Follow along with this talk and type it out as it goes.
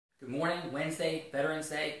Good morning, Wednesday, Veterans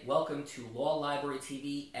Day. Welcome to Law Library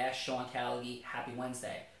TV. Ask Sean Callagy. Happy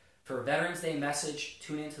Wednesday. For a Veterans Day message,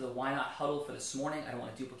 tune into the Why Not Huddle for this morning. I don't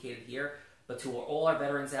want to duplicate it here, but to all our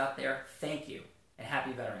veterans out there, thank you and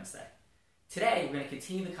happy Veterans Day. Today, we're going to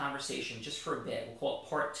continue the conversation just for a bit. We'll call it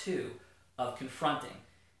part 2 of confronting.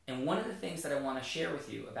 And one of the things that I want to share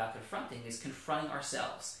with you about confronting is confronting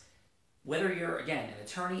ourselves. Whether you're, again, an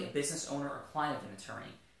attorney, a business owner, or client of an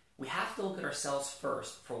attorney, we have to look at ourselves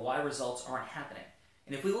first for why results aren't happening.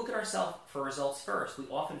 And if we look at ourselves for results first, we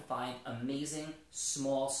often find amazing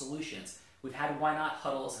small solutions. We've had why not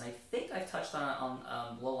huddles, and I think I've touched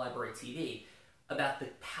on Law Library TV about the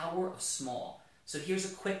power of small. So here's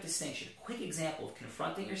a quick distinction, a quick example of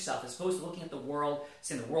confronting yourself as opposed to looking at the world,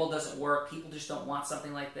 saying the world doesn't work, people just don't want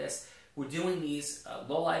something like this. We're doing these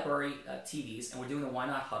Law Library TVs, and we're doing the why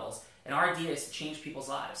not huddles, and our idea is to change people's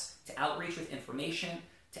lives, to outreach with information,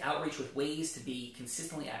 to outreach with ways to be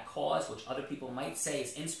consistently at cause, which other people might say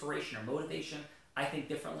is inspiration or motivation. I think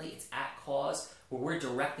differently. It's at cause, where we're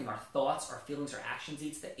directing our thoughts, our feelings, our actions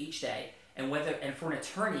each day. And for an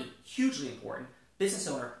attorney, hugely important. Business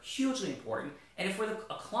owner, hugely important. And if we're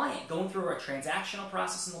a client going through a transactional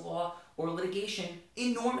process in the law or litigation,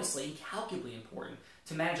 enormously, incalculably important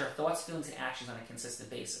to manage our thoughts, feelings, and actions on a consistent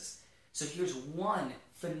basis. So here's one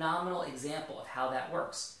phenomenal example of how that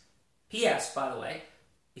works. P.S., by the way,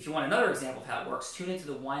 if you want another example of how it works, tune into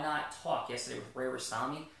the Why Not Talk yesterday with Ray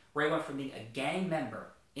Rastami. Ray went from being a gang member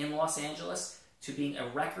in Los Angeles to being a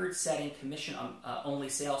record-setting commission-only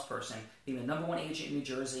salesperson, being the #1 agent in New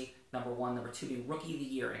Jersey, #1, #2, being Rookie of the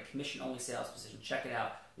Year in a commission-only sales position. Check it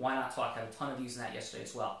out. Why Not Talk had a ton of views on that yesterday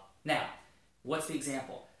as well. Now, what's the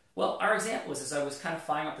example? Well, our example is as I was kind of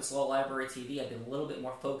firing up this Law Library TV, I've been a little bit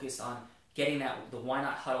more focused on getting the Why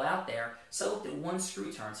Not Huddle out there, so I looked at one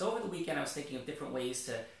screw turn. So over the weekend, I was thinking of different ways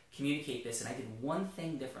to communicate this, and I did one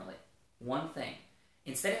thing differently. One thing.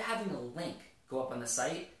 Instead of having a link go up on the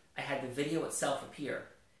site, I had the video itself appear.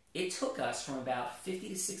 It took us from about 50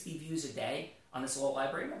 to 60 views a day on this Law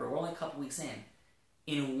Library. Remember, we're only a couple weeks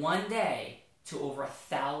in one day to over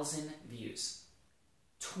 1,000 views.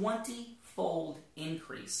 20-fold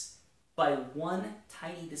increase by one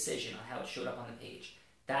tiny decision on how it showed up on the page.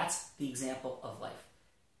 That's the example of life.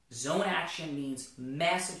 Zone action means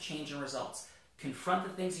massive change in results. Confront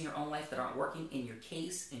the things in your own life that aren't working in your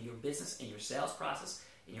case, in your business, in your sales process,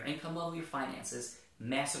 in your income level, your finances.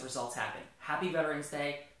 Massive results happen. Happy Veterans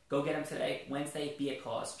Day. Go get them today. Wednesday, be a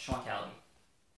cause. Sean Callagy.